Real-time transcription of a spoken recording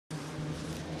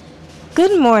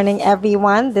Good morning,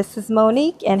 everyone. This is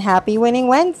Monique, and happy Winning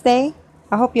Wednesday.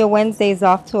 I hope your Wednesday is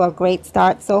off to a great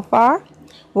start so far.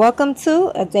 Welcome to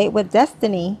A Date with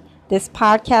Destiny. This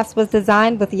podcast was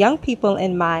designed with young people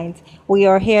in mind. We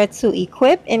are here to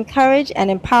equip, encourage,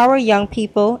 and empower young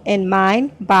people in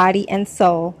mind, body, and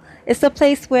soul. It's a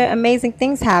place where amazing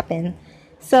things happen.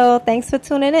 So thanks for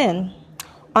tuning in.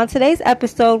 On today's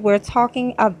episode, we're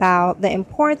talking about the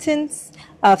importance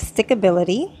of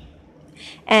stickability.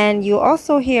 And you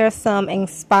also hear some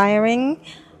inspirational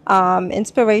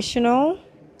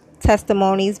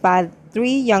testimonies by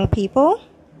 3 young people.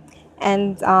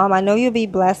 And I know you'll be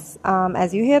blessed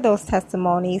as you hear those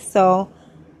testimonies. So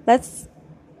let's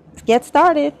get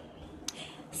started.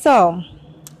 So,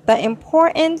 the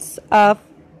importance of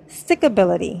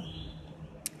stickability.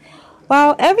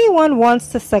 While everyone wants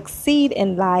to succeed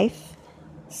in life,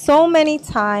 so many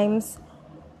times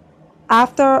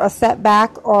after a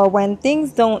setback or when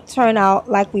things don't turn out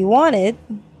like we wanted,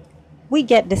 we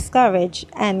get discouraged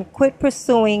and quit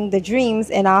pursuing the dreams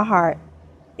in our heart.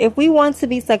 If we want to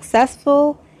be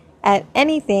successful at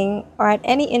anything or at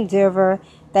any endeavor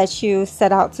that you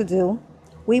set out to do,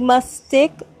 we must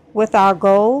stick with our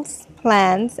goals,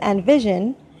 plans, and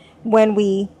vision when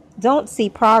we don't see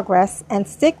progress and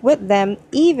stick with them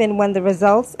even when the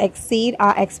results exceed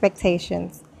our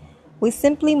expectations. We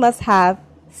simply must have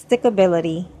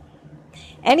stickability.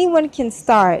 Anyone can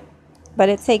start, but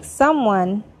it takes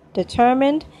someone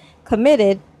determined,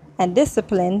 committed, and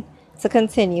disciplined to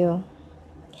continue.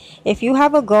 If you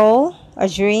have a goal, a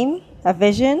dream, a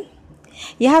vision,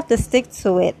 you have to stick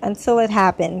to it until it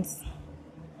happens.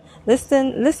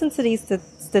 Listen to these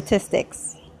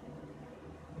statistics.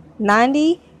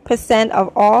 90%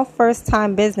 of all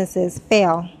first-time businesses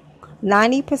fail.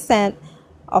 90%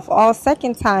 of all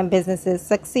second-time businesses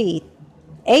succeed.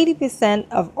 80%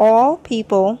 of all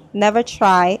people never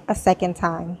try a second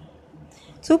time.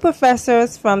 2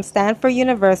 professors from Stanford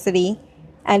University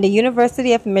and the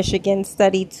University of Michigan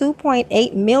studied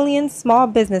 2.8 million small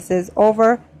businesses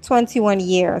over 21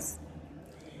 years.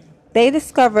 They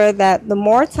discovered that the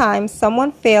more times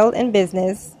someone failed in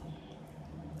business,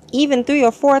 even 3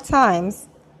 or 4 times,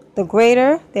 the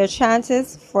greater their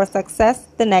chances for success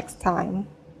the next time.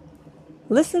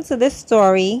 Listen to this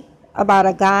story about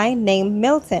a guy named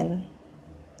Milton.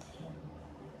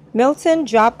 Milton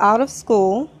dropped out of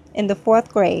school in the 4th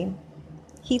grade.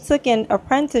 He took an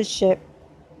apprenticeship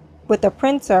with a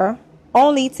printer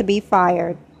only to be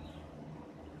fired.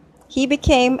 He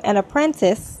became an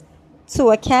apprentice to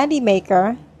a candy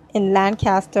maker in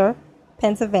Lancaster,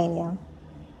 Pennsylvania.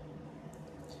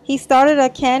 He started a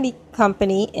candy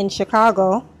company in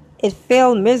Chicago. It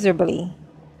failed miserably.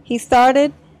 He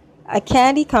started a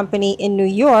candy company in New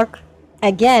York.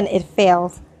 Again, it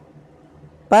failed.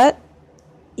 But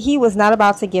he was not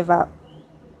about to give up.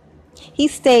 He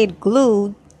stayed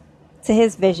glued to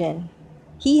his vision.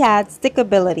 He had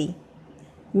stickability.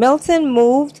 Milton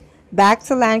moved back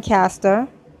to Lancaster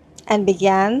and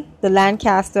began the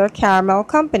Lancaster Caramel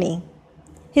Company.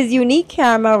 His unique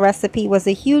caramel recipe was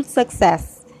a huge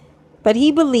success, but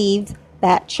he believed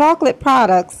that chocolate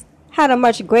products had a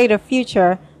much greater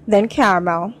future than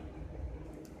caramel.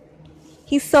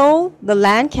 He sold the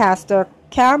Lancaster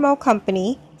Caramel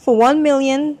Company for $1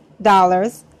 million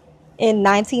in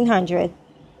 1900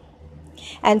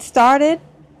 and started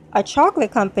a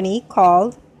chocolate company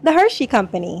called the Hershey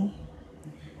Company.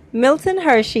 Milton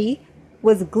Hershey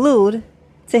was glued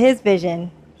to his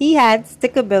vision. He had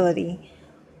stickability.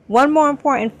 One more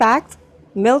important fact,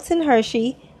 Milton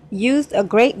Hershey used a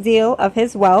great deal of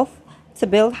his wealth to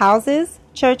build houses,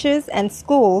 churches, and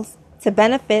schools to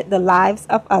benefit the lives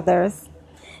of others.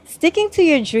 Sticking to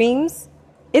your dreams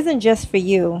isn't just for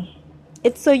you.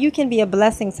 It's so you can be a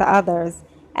blessing to others.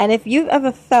 And if you've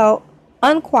ever felt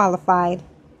unqualified,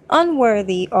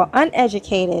 unworthy, or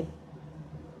uneducated,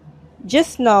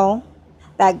 just know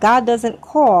that God doesn't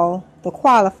call the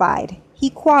qualified. He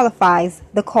qualifies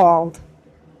the called.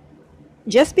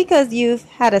 Just because you've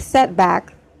had a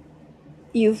setback,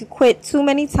 you've quit too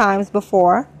many times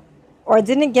before, or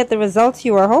didn't get the results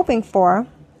you were hoping for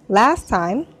last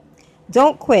time,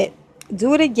 don't quit.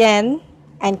 Do it again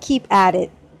and keep at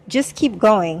it. Just keep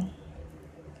going.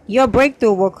 Your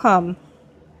breakthrough will come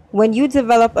when you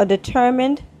develop a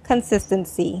determined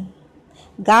consistency.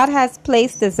 God has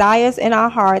placed desires in our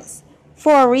hearts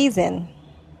for a reason.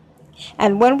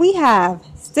 And when we have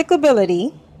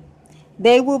stickability,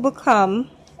 they will become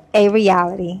a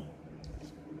reality.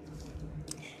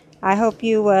 I hope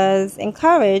you was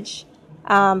encouraged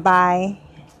by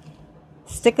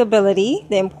stickability,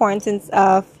 the importance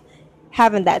of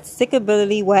having that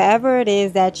stickability wherever it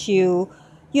is that you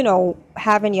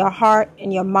have in your heart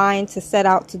and your mind to set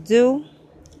out to do,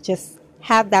 just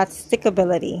have that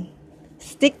stickability.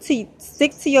 Stick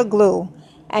to your glue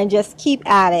and just keep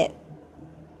at it.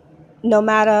 No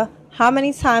matter how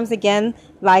many times, again,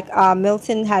 like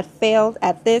Milton had failed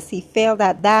at this, he failed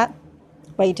at that,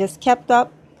 but he just kept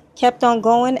on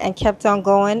going and kept on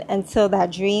going until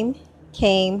that dream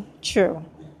came true.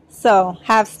 So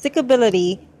have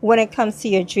stickability when it comes to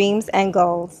your dreams and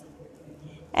goals.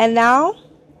 And now,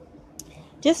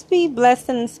 just be blessed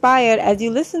and inspired as you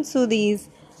listen to these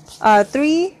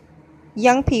three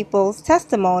young people's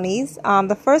testimonies.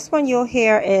 The first one you'll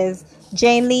hear is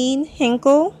Jaylene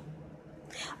Hinkle.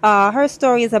 Her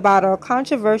story is about a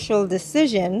controversial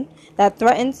decision that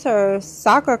threatened her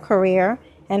soccer career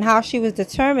and how she was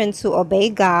determined to obey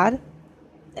God.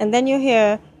 And then you'll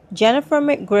hear Jennifer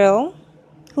McGrill,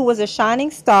 who was a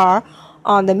shining star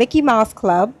on the Mickey Mouse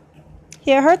Club.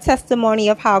 Hear her testimony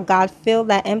of how God filled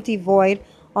that empty void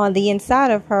on the inside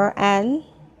of her and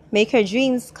make her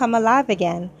dreams come alive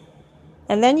again.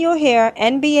 And then you'll hear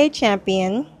NBA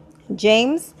champion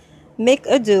James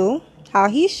McAdoo, how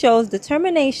he shows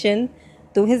determination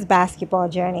through his basketball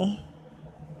journey.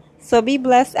 So be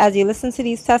blessed as you listen to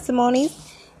these testimonies,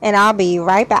 and I'll be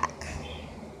right back.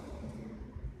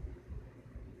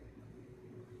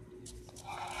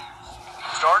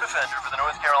 Star defender for the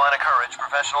North Carolina Courage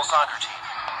professional soccer team,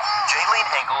 Jaylene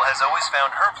Hinkle has always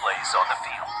found her place on the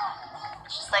field.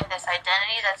 It's just like this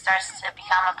identity that starts to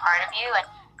become a part of you, and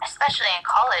especially in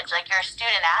college, like you're a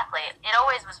student athlete, it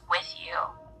always was with you.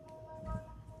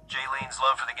 Jaylene's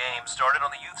love for the game started on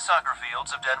the youth soccer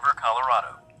fields of Denver,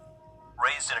 Colorado.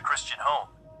 Raised in a Christian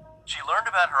home, she learned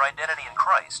about her identity in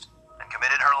Christ and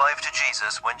committed her life to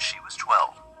Jesus when she was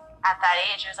 12. At that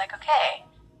age, it was like, okay,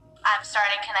 I'm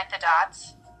starting to connect the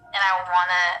dots, and I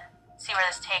want to see where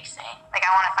this takes me. Like,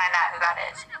 I want to find out who God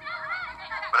is.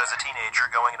 But as a teenager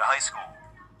going into high school,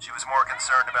 she was more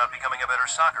concerned about becoming a better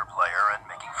soccer player and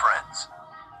making friends.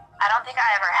 I don't think I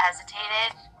ever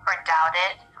hesitated or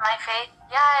doubted my faith.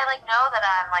 Yeah, I know that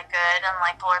I'm good and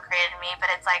the Lord created me,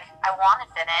 but it's like I want to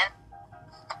fit in.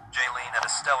 Jaylene had a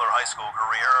stellar high school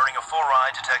career, earning a full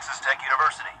ride to Texas Tech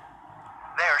University.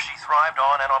 There, she thrived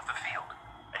on and off the field,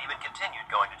 and even continued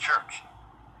going to church.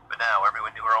 But now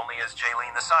everyone knew her only as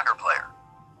Jaylene the soccer player.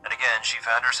 And again, she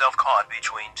found herself caught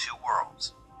between two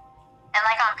worlds. And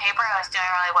on paper, I was doing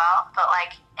really well, but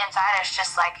inside, it's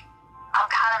just I'm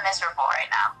kind of miserable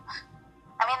right now.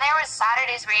 I mean, there was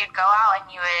Saturdays where you'd go out and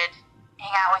you would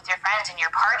hang out with your friends and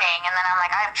you're partying, and then I'm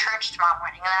I have church tomorrow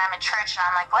morning, and then I'm in church, and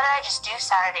I'm what did I just do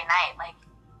Saturday night?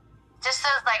 Just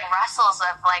those wrestles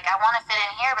of I want to fit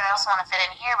in here, but I also want to fit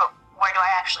in here, but where do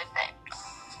I actually fit?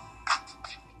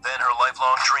 Then her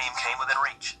lifelong dream came within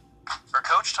reach. Her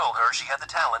coach told her she had the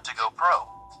talent to go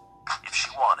pro, if she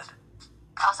wanted.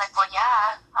 I was well,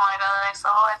 yeah, I want to go to the next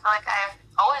level. I feel I've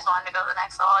always wanted to go to the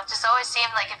next level. It just always seemed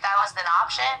if that was an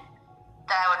option,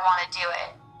 that I would want to do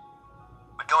it.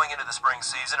 But going into the spring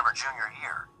season of her junior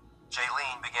year,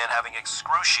 Jaylene began having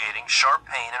excruciating sharp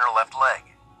pain in her left leg.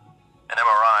 An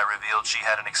MRI revealed she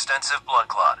had an extensive blood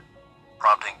clot,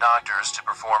 prompting doctors to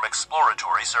perform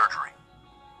exploratory surgery.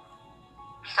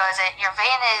 Because your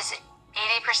vein is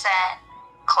 80%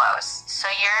 closed, so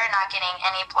you're not getting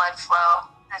any blood flow.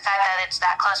 The fact that it's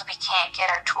that close, we can't get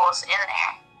our tools in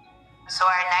there. So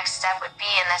our next step would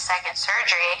be in the second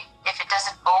surgery, if it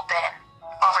doesn't open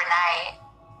overnight,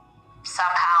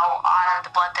 somehow on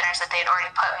the blood thinners that they'd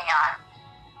already put me on,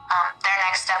 their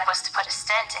next step was to put a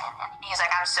stent in. And he's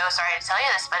I'm so sorry to tell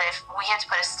you this, but if we have to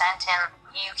put a stent in,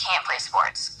 you can't play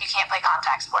sports. You can't play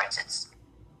contact sports. It's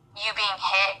you being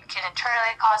hit could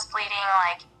internally cause bleeding.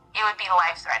 It would be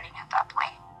life-threatening at that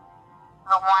point.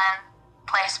 The one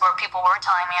place where people were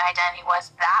telling me identity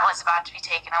was about to be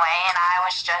taken away, and I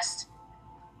was just,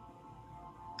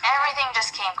 everything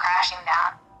just came crashing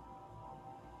down.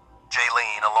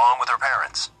 Jaylene, along with her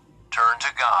parents, turned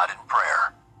to God in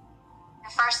prayer.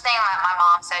 The first thing that my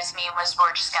mom said to me was,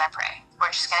 we're just going to pray.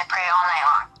 We're just going to pray all night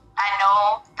long. I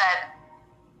know that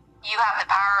you have the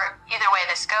power either way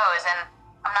this goes, and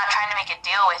I'm not trying to make a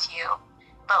deal with you,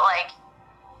 but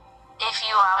if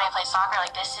you allow me to play soccer,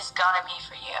 this is going to be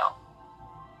for you.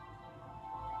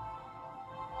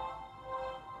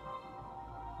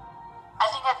 I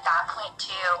think at that point,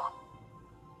 too,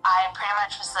 I pretty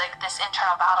much was this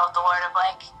internal battle with the Lord of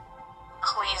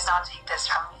please don't take this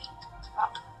from me.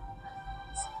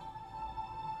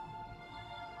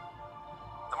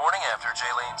 The morning after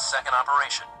Jaylene's second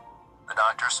operation, the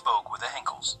doctor spoke with the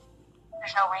Hinkles.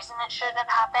 There's no reason it shouldn't have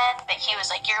happened, but he was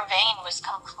your vein was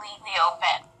completely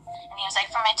open. And he was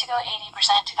from it to go 80%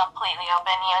 to completely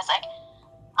open, he was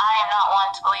I am not one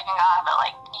to believe in God, but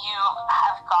like, you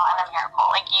have gotten a miracle.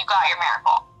 Like, you got your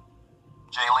miracle.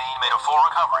 Jaylene made a full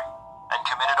recovery and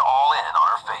committed all in on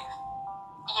her faith.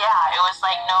 Yeah, it was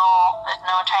like there's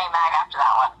no turning back after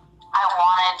that one. I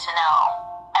wanted to know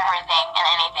everything and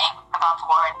anything about the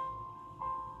Lord.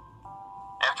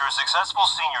 After a successful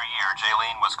senior year,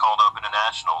 Jaylene was called up into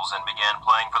nationals and began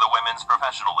playing for the Women's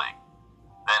Professional League.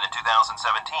 Then in 2017,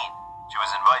 she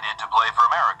was invited to play for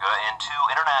America in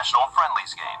 2 international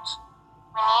friendlies games.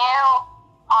 When you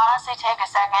honestly take a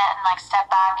second and like step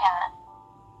back and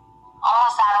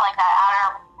almost have like that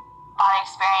outer body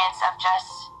experience of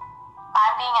just,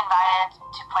 I'm being invited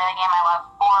to play the game I love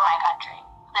for my country.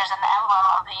 There's an emblem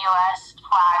of the U.S.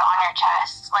 flag on your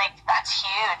chest. Like, that's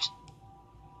huge.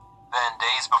 Then,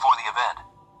 days before the event,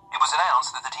 it was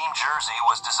announced that the team jersey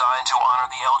was designed to honor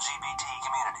the LGBT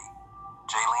community.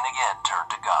 Jaylene again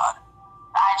turned to God.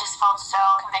 I just felt so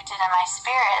convicted in my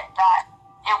spirit that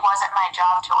it wasn't my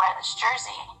job to wear this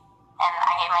jersey. And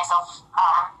I gave myself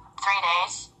 3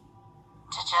 days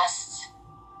to just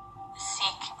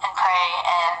seek and pray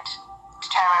and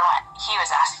determine what he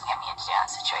was asking me to do in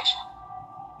the situation.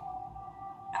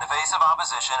 In the face of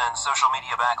opposition and social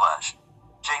media backlash,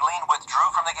 Jaylene withdrew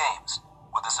from the games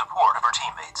with the support of her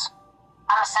teammates.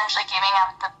 I'm essentially giving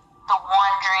up the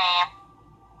one dream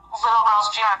little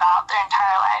girls dream about their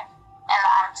entire life, and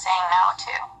I'm saying no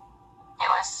to. It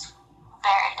was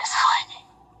very disappointing.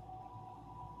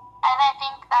 And I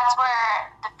think that's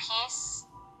where the peace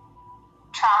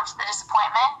trumped the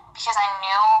disappointment, because I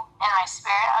knew in my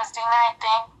spirit I was doing the right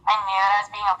thing. I knew that I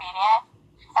was being obedient.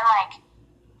 And like,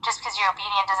 just because you're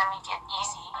obedient doesn't make it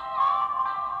easy.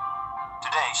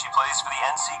 Today, she plays for the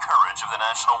NC Courage of the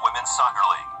National Women's Soccer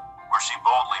League, where she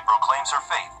boldly proclaims her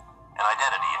faith and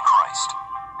identity in Christ.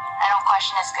 I don't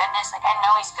question his goodness. Like, I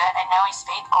know he's good. I know he's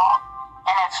faithful.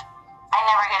 And if I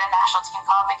never get a national team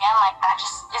call up again, like, that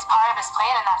just is part of his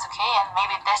plan, and that's okay. And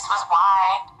maybe this was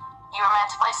why you were meant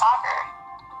to play soccer.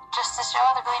 Just to show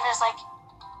other believers, like,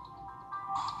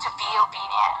 to be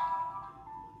obedient.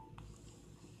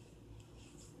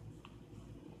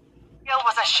 Jill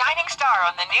was a shining star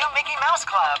on the new Mickey Mouse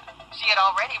Club. She had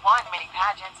already won many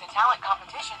pageants and talent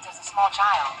competitions as a small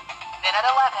child. Then at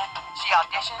 11, she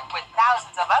auditioned with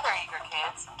thousands of other eager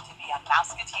kids to be a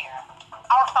Mouseketeer.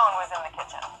 Our phone was in the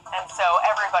kitchen, and so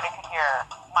everybody could hear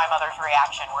my mother's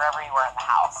reaction wherever you were in the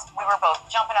house. We were both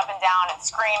jumping up and down and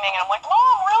screaming, and I'm like,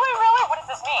 Mom, really, really? What does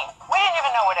this mean? We didn't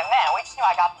even know what it meant. We just knew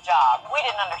I got the job. We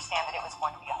didn't understand that it was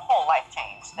going to be a whole life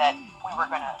change, that we were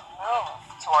going to move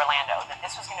to Orlando, that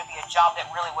this was going to be a job that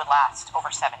really would last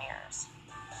over 7 years.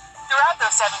 Throughout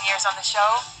those 7 years on the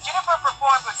show, Jennifer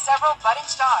performed with several budding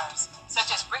stars, such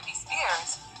as Britney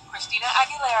Spears, Christina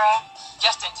Aguilera,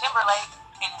 Justin Timberlake,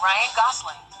 and Ryan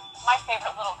Gosling. My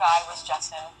favorite little guy was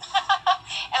Justin.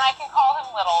 And I can call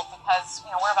him little because,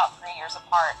 we're about 3 years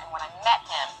apart, and when I met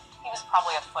him, he was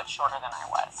probably a foot shorter than I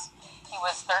was. He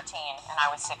was 13, and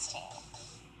I was 16.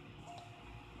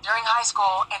 During high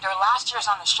school and her last years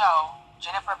on the show,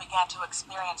 Jennifer began to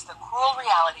experience the cruel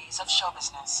realities of show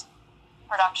business.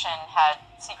 Production had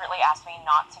secretly asked me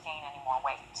not to gain any more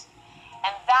weight.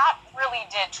 And that really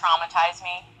did traumatize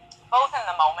me, both in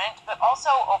the moment, but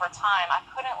also over time. I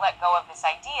couldn't let go of this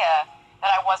idea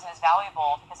that I wasn't as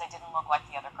valuable because I didn't look like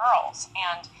the other girls.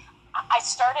 And I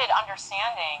started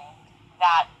understanding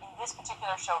that in this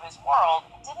particular showbiz world,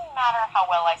 it didn't matter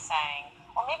how well I sang,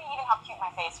 or maybe even how cute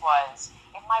my face was.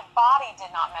 If my body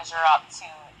did not measure up to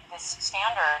this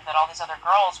standard that all these other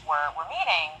girls were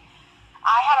meeting,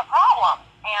 I had a problem.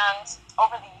 And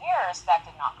over the years, that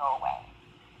did not go away.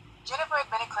 Jennifer had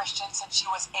been a Christian since she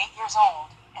was 8 years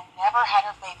old and never had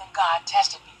her faith in God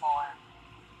tested before.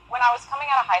 When I was coming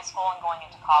out of high school and going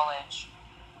into college,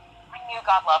 I knew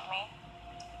God loved me,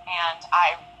 and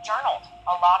I journaled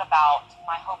a lot about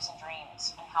my hopes and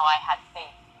dreams and how I had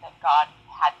faith that God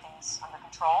had things under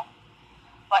control.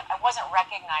 But I wasn't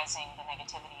recognizing the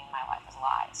negativity in my life as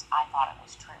lies. I thought it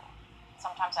was true.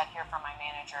 Sometimes I'd hear from my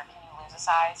manager, can you lose a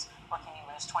size, or can you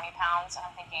lose 20 pounds? And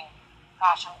I'm thinking,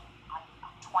 gosh, I'm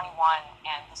 21,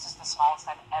 and this is the smallest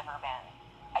I've ever been.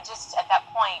 I just, at that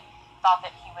point, thought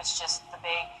that he was just the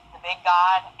big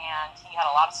God, and he had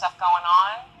a lot of stuff going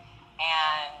on,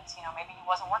 and, maybe he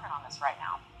wasn't working on this right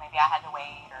now. Maybe I had to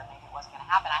wait, or maybe it wasn't going to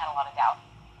happen. I had a lot of doubt.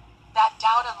 That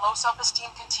doubt and low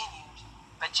self-esteem continued,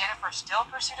 but Jennifer still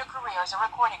pursued a career as a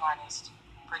recording artist.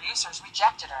 Producers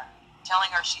rejected her,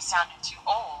 telling her she sounded too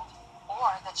old,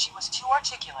 or that she was too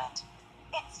articulate.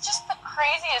 It's just the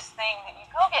craziest thing that you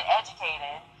go get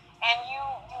educated, and you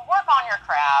work on your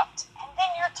craft, and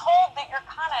then you're told that you're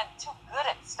kind of too good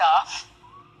at stuff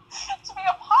to be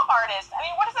a pop artist. I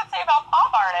mean, what does that say about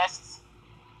pop artists?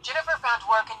 Jennifer found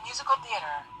work in musical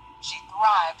theater. She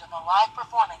thrived on the live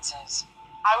performances.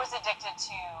 I was addicted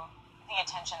to the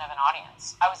attention of an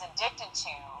audience. I was addicted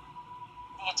to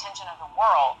the attention of the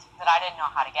world that I didn't know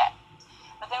how to get.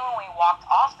 But then when we walked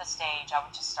off the stage, I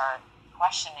would just start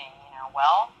questioning,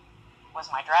 well, was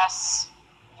my dress,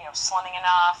 slimming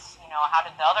enough? How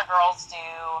did the other girls do?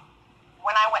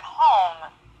 When I went home,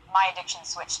 my addiction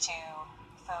switched to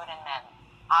food and men.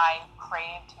 I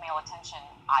craved male attention.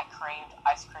 I craved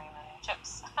ice cream and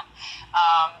chips.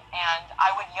 And I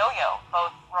would yo-yo,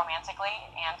 both romantically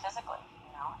and physically,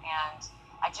 and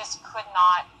I just could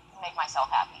not make myself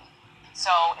happy.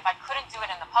 So if I couldn't do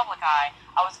it in the public eye,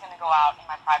 I was going to go out in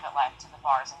my private life to the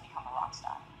bars and become a rock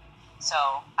star.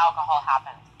 So alcohol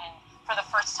happened. And for the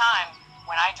first time,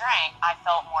 when I drank, I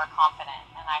felt more confident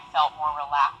and I felt more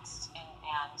relaxed. And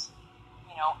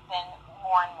then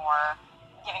more and more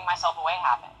giving myself away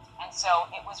happened. And so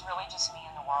it was really just me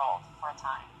and the world for a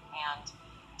time. And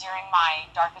during my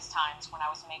darkest times, when I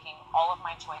was making all of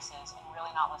my choices and really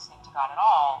not listening to God at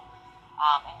all,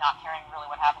 and not caring really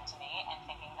what happened to me and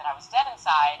thinking that I was dead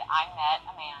inside, I met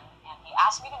a man and he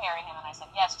asked me to marry him and I said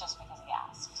yes just because he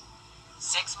asked.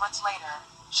 6 months later,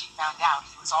 she found out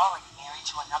he was already married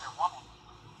to another woman.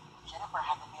 Jennifer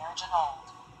had the marriage annulled.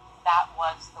 That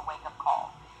was the wake-up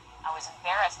call. I was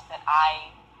embarrassed that I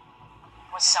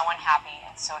was so unhappy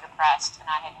and so depressed and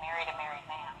I had married a married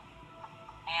man.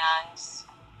 And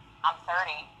I'm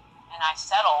 30 and I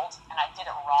settled and I did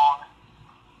it wrong.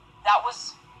 That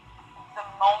was the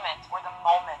moment or the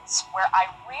moments where I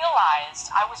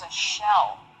realized I was a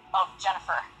shell of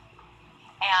Jennifer.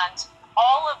 And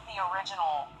all of the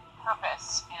original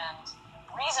purpose and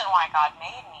reason why God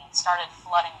made me started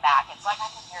flooding back. It's like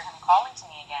I could hear him calling to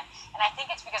me again. And I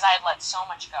think it's because I had let so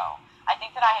much go. I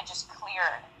think that I had just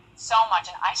cleared so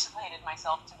much and isolated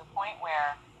myself to the point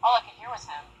where all I could hear was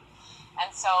him.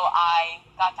 And so I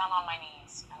got down on my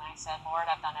knees and I said, Lord,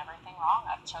 I've done everything wrong.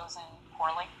 I've chosen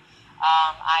poorly.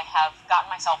 I have gotten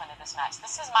myself into this mess.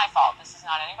 This is my fault. This is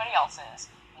not anybody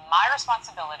else's. My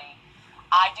responsibility.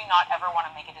 I do not ever want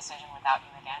to make a decision without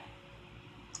you again.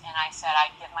 And I said,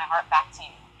 I give my heart back to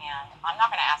you. And I'm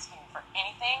not going to ask you for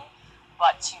anything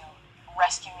but to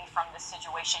rescue me from this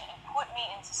situation and put me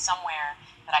into somewhere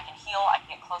that I can heal, I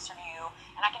can get closer to you,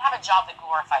 and I can have a job that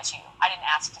glorifies you. I didn't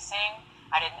ask to sing.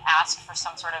 I didn't ask for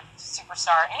some sort of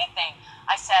superstar, anything.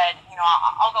 I said,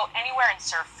 I'll go anywhere and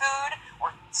serve food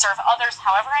or serve others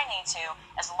however I need to,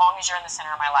 as long as you're in the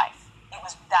center of my life. It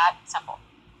was that simple.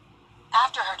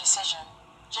 After her decision,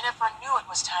 Jennifer knew it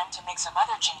was time to make some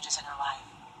other changes in her life.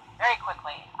 Very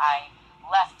quickly, I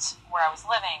left where I was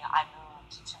living. I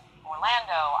moved to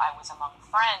Orlando. I was among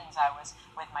friends. I was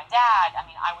with my dad.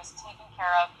 I was taken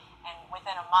care of, and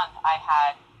within a month, I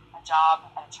had a job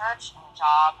at a church and a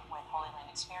job with Holy Land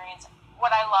Experience.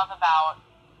 What I love about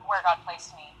where God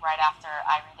placed me right after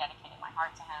I rededicated my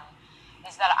heart to him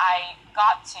is that I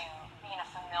got to be in a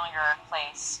familiar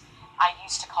place I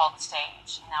used to call the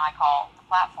stage, and now I call the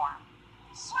platform.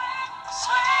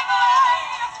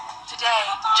 Today,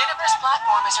 Jennifer's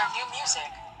platform is her new music.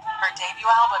 Her debut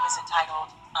album is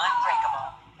entitled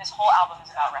Unbreakable. This whole album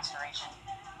is about restoration,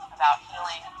 about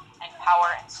healing and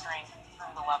power and strength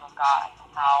through the love of God.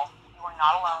 How you are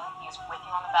not alone. He is with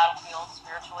you on the battlefield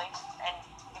spiritually. And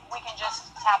if we can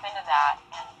just tap into that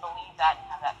and believe that and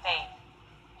have that faith,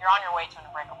 you're on your way to an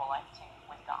unbreakable life too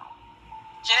with God.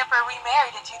 Jennifer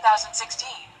remarried in 2016.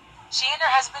 She and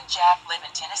her husband Jeff live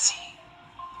in Tennessee.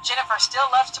 Jennifer still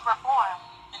loves to perform,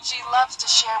 and she loves to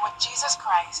share what Jesus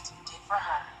Christ did for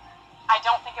her. I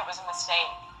don't think it was a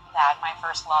mistake that my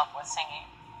first love was singing.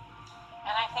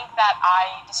 And I think that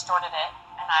I distorted it,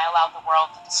 and I allowed the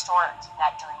world to distort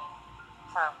that dream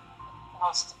for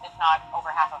most, if not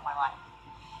over half of my life.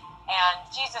 And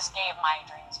Jesus gave my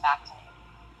dreams back to me.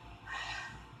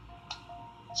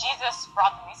 Jesus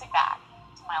brought the music back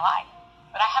to my life.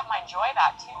 But I have my joy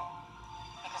back too,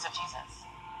 because of Jesus.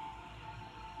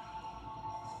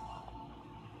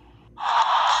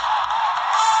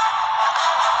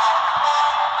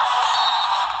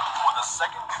 For the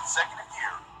second consecutive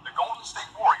year, the Golden State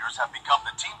Warriors have become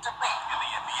the team to beat in the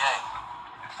NBA.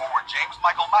 Forward James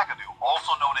Michael McAdoo,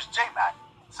 also known as J-Mac,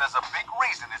 says a big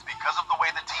reason is because of the way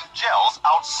the team gels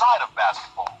outside of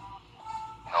basketball.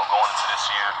 Going into this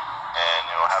year and,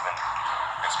 having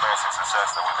experiencing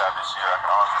success that we've had this year, I can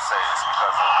honestly say it's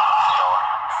because of,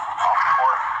 off the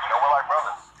court, we're like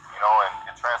brothers, and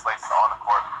it translates to on the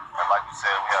court. And like you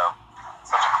said, we have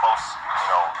such a close,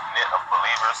 knit of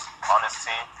believers on this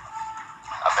team.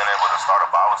 I've been able to start a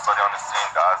Bible study on this team.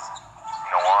 Guys,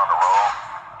 we're on the road,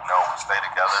 we stay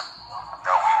together,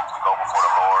 we go before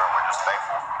the Lord, and we're just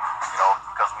thankful,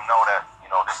 because we know that,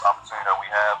 this opportunity that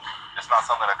we have, it's not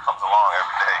something that comes along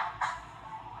every day.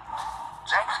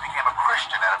 James became a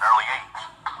Christian at an early age.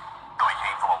 Though he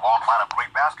came from a long line of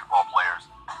great basketball players,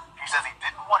 he says he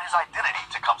didn't want his identity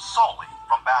to come solely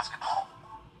from basketball.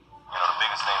 You know, the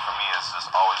biggest thing for me is just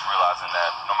always realizing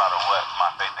that no matter what,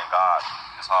 my faith in God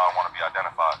is how I want to be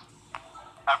identified.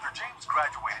 After James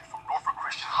graduated from Norfolk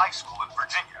Christian High School in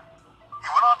Virginia, he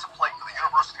went on to play for the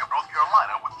University of North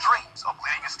Carolina with dreams of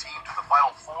leading his team to the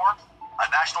Final Four, a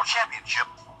national championship,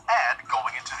 and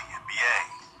going into the NBA.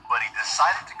 But he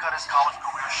decided to cut his college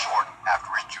career short after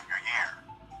his junior year.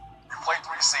 You play 3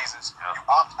 seasons, you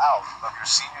opt out of your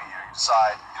senior year, you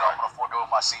decide, I'm going to forego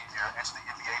my senior year, enter the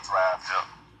NBA draft.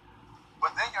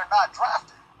 But then you're not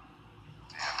drafted.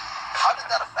 How did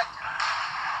that affect you?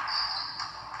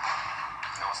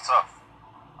 It was tough.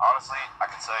 Honestly, I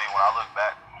can tell you when I look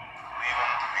back, leaving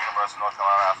the University of North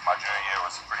Carolina after my junior year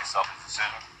was a pretty selfish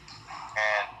decision.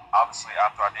 And obviously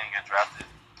after I didn't get drafted,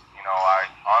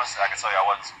 I can tell you I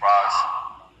wasn't surprised.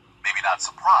 Maybe not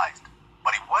surprised,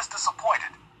 but he was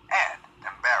disappointed and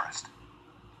embarrassed.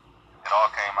 It all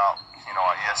came out,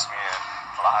 on ESPN,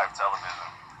 on the Hive television,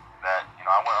 that,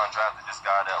 I went undrafted, this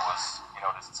guy that was,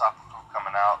 this top recruit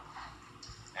coming out.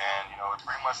 And, it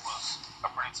pretty much was a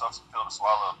pretty tough pill to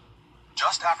swallow.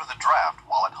 Just after the draft,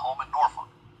 while at home in Norfolk,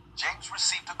 James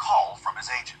received a call from his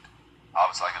agent.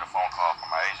 Obviously, I get a phone call from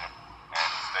my agent, and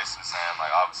he's basically saying,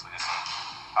 obviously, this is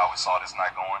how we saw this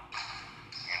night going,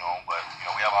 but,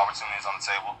 we have opportunities on the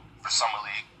table for Summer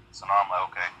League. So now I'm like,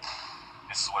 okay,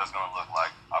 this is what it's going to look like.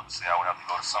 Obviously, I would have to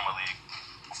go to Summer League,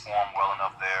 perform well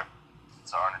enough there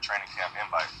to earn a training camp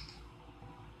invite.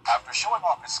 After showing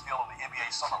off his skill in the NBA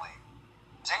Summer League,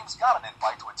 James got an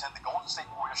invite to attend the Golden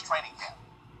State Warriors training camp.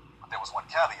 But there was one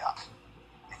caveat.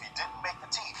 If he didn't make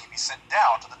the team, he'd be sent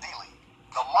down to the D-League,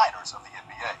 the minors of the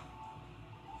NBA.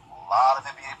 A lot of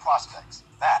NBA prospects.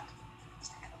 That is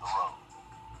the end of the road.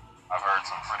 I've heard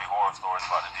some pretty horror stories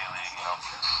about the D-League,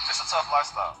 It's a tough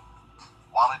lifestyle.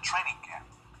 While in training camp,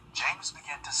 James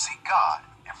began to seek God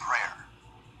in prayer.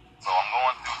 So I'm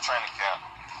going through training camp,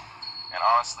 and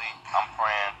honestly, I'm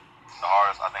praying the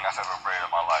hardest I think I've ever prayed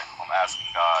in my life. I'm asking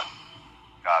God,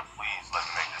 please let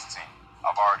me make this team.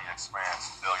 I've already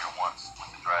experienced failure once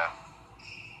with the draft.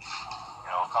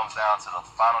 It comes down to the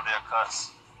final day of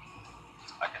cuts.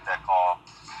 I get that call.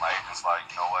 My agent's like,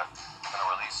 you know what, I'm going to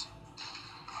release you.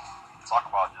 Talk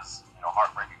about just,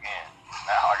 heartbreak again.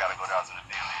 Now I got to go down to the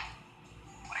D-League.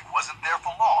 But he wasn't there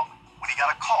for long when he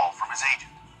got a call from his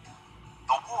agent.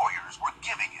 The Warriors were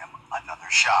giving him another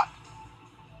shot.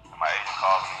 And my agent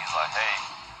calls me. He's like, hey,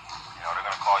 they're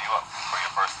going to call you up for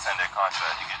your first 10-day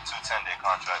contract. You get 2 10-day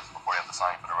contracts before you have to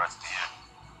sign for the rest of the year.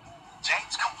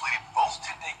 James completed both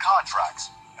 10-day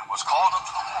contracts and was called up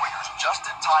to the Warriors just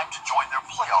in time to join their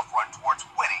playoff run towards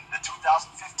winning the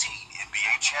 2015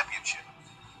 NBA championship.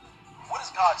 What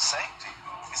is God saying to you?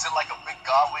 Is it like a big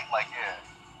God wink, like, yeah,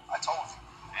 I told you?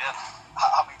 Yeah.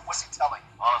 I mean, what's he telling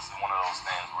you? Honestly, one of those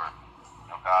things where,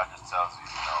 God just tells you,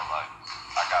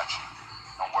 I got you.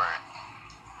 Don't worry.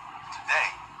 Today,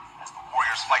 as the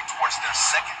Warriors fight towards their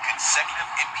second consecutive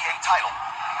NBA title,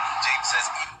 James says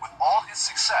even with all his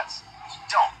success,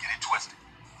 don't get it twisted.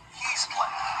 He's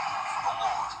playing for the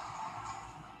Lord.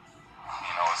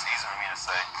 It's easy for me to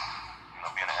say,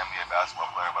 being an NBA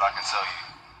basketball player, but I can tell you,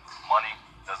 money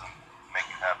doesn't make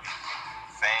you happy.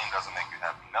 Fame doesn't make you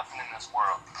happy. Nothing in this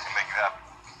world can make you happy.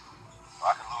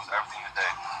 I could lose everything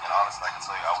today, and honestly, I can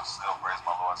tell you, I would still praise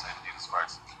my Lord and Savior Jesus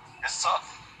Christ. It's tough.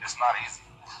 It's not easy.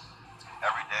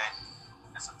 Every day,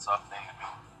 it's a tough thing to do.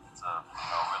 To,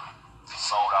 really be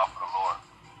sold out for the Lord.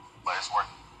 But it's worth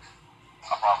it.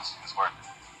 I promise you, it's worth it.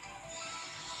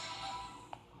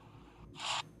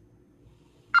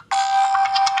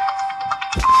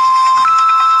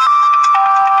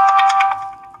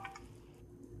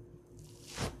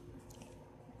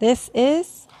 This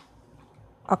is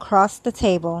Across the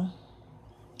Table.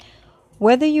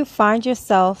 Whether you find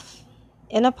yourself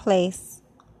in a place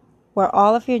where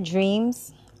all of your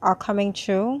dreams are coming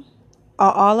true or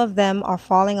all of them are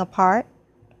falling apart,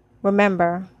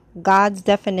 remember, God's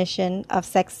definition of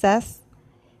success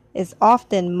is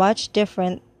often much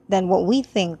different than what we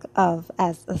think of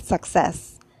as a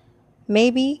success.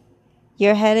 Maybe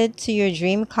you're headed to your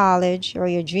dream college or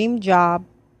your dream job,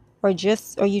 or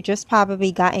you just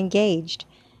probably got engaged.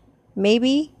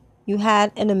 Maybe you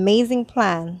had an amazing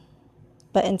plan,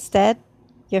 but instead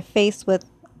you're faced with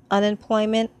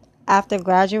unemployment after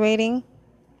graduating,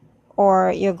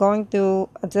 or you're going through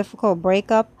a difficult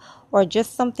breakup, or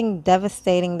just something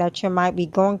devastating that you might be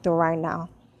going through right now.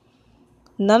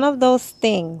 None of those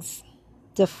things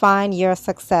define your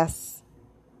success.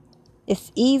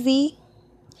 It's easy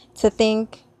to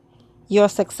think you're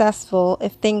successful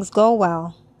if things go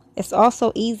well. It's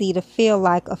also easy to feel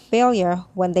like a failure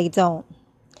when they don't.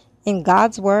 In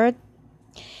God's word,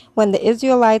 when the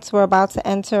Israelites were about to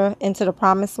enter into the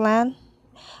promised land,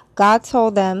 God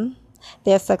told them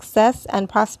their success and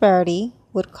prosperity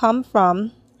would come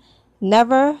from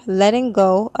never letting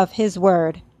go of His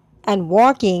word and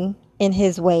walking in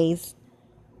His ways.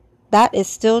 That is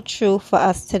still true for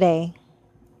us today.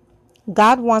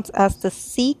 God wants us to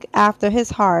seek after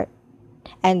His heart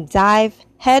and dive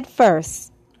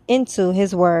headfirst into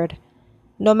His word,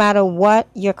 no matter what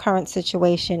your current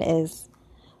situation is.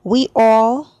 We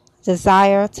all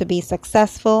desire to be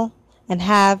successful and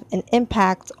have an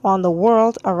impact on the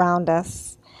world around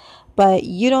us. But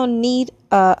you don't need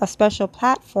a special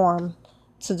platform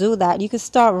to do that. You can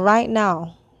start right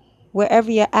now, wherever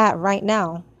you're at right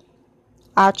now.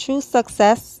 Our true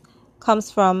success comes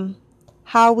from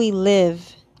how we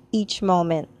live each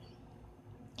moment.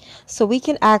 So we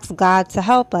can ask God to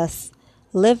help us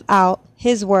live out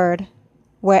His word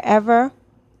wherever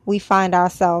we find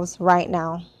ourselves right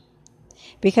now.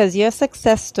 Because your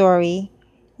success story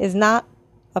is not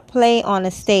a play on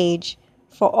a stage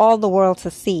for all the world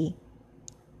to see,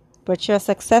 but your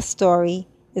success story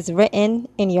is written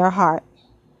in your heart.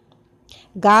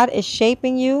 God is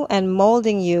shaping you and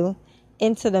molding you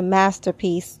into the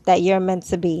masterpiece that you're meant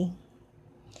to be.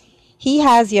 He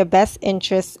has your best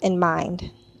interests in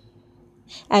mind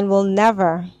and will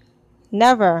never,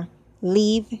 never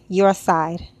leave your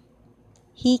side.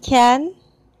 He can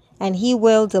and He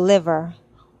will deliver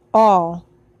all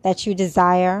that you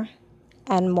desire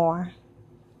and more.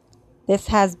 This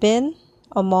has been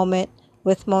a moment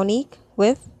with Monique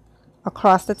with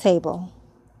Across the Table.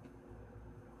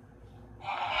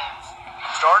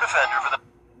 Star defender for the...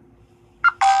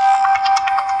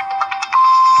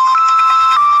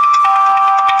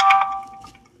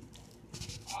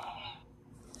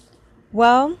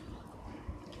 Well,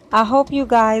 I hope you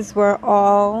guys were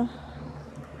all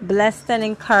blessed and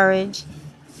encouraged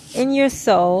in your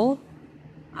soul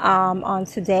on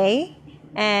today.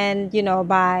 And,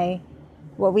 by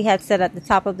what we had said at the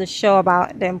top of the show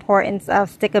about the importance of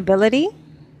stickability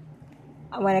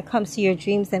when it comes to your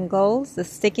dreams and goals, the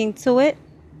sticking to it.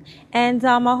 And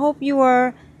I hope you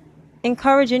were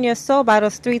encouraged in your soul by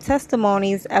those 3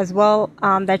 testimonies as well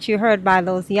that you heard by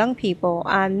those young people.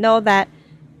 Know that,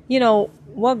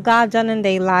 what God done in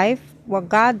their life, what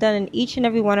God done in each and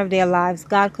every one of their lives,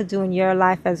 God could do in your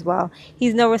life as well.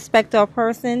 He's no respecter of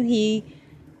person.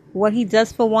 What He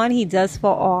does for one, He does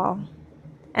for all.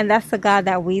 And that's the God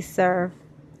that we serve.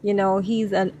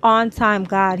 He's an on-time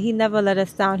God. He never let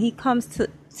us down. He comes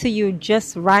to you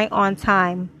just right on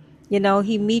time.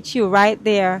 He meets you right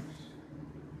there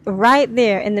in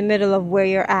the middle of where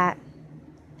you're at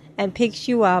and picks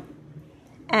you up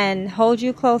and holds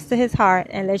you close to His heart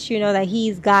and lets you know that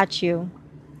He's got you.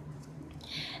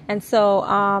 And so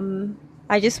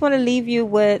I just want to leave you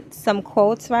with some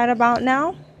quotes right about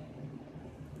now.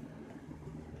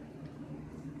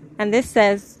 And this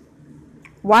says,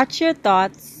 watch your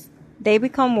thoughts, they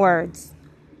become words.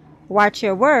 Watch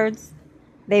your words,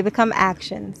 they become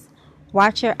actions.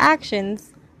 Watch your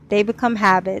actions, they become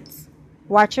habits.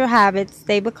 Watch your habits,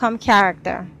 they become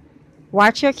character.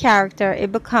 Watch your character,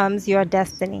 it becomes your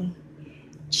destiny.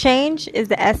 Change is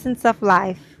the essence of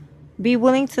life. Be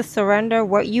willing to surrender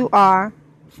what you are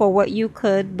for what you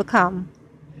could become.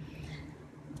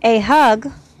 A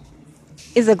hug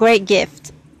is a great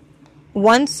gift.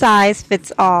 One size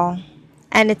fits all,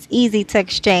 and it's easy to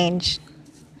exchange.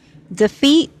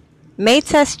 Defeat may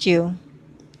test you.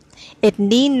 It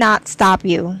need not stop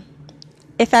you.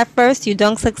 If at first you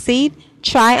don't succeed,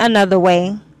 try another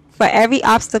way. For every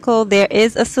obstacle, there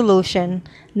is a solution.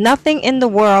 Nothing in the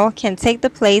world can take the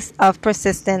place of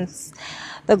persistence.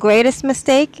 The greatest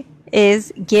mistake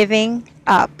is giving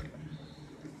up.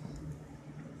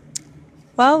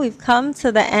 Well, we've come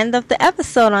to the end of the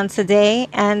episode on today.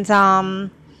 And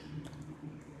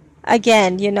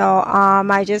again,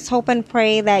 I just hope and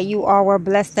pray that you all were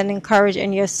blessed and encouraged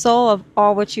in your soul of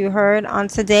all what you heard on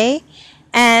today.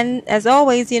 And as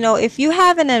always, if you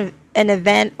have an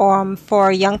event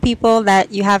for young people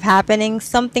that you have happening,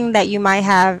 something that you might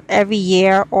have every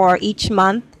year or each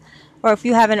month, or if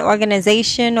you have an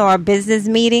organization or a business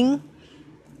meeting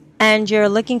and you're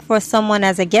looking for someone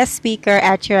as a guest speaker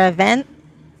at your event,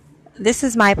 this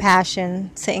is my passion,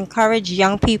 to encourage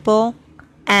young people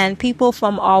and people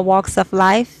from all walks of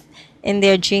life in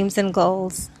their dreams and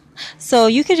goals. So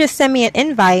you can just send me an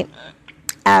invite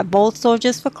at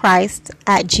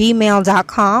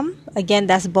boldsoldiersforchrist@gmail.com. Again,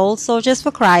 that's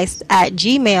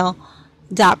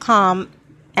boldsoldiersforchrist@gmail.com.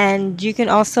 And you can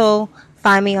also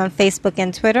find me on Facebook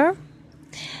and Twitter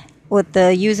with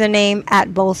the username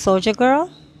at Bold Soldier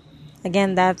Girl.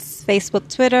 Again, that's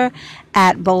Facebook, Twitter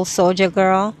at Bold Soldier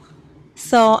Girl.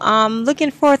 So I'm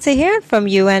looking forward to hearing from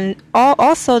you, and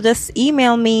also just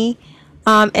email me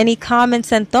any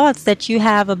comments and thoughts that you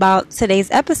have about today's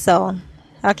episode.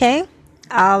 Okay?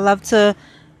 I'll love to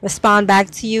respond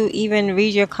back to you, even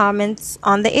read your comments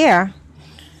on the air.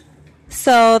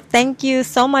 So thank you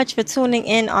so much for tuning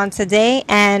in on today,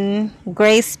 and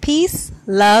grace, peace,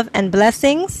 love, and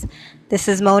blessings. This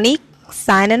is Monique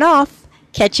signing off.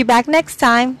 Catch you back next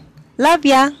time. Love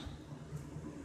ya.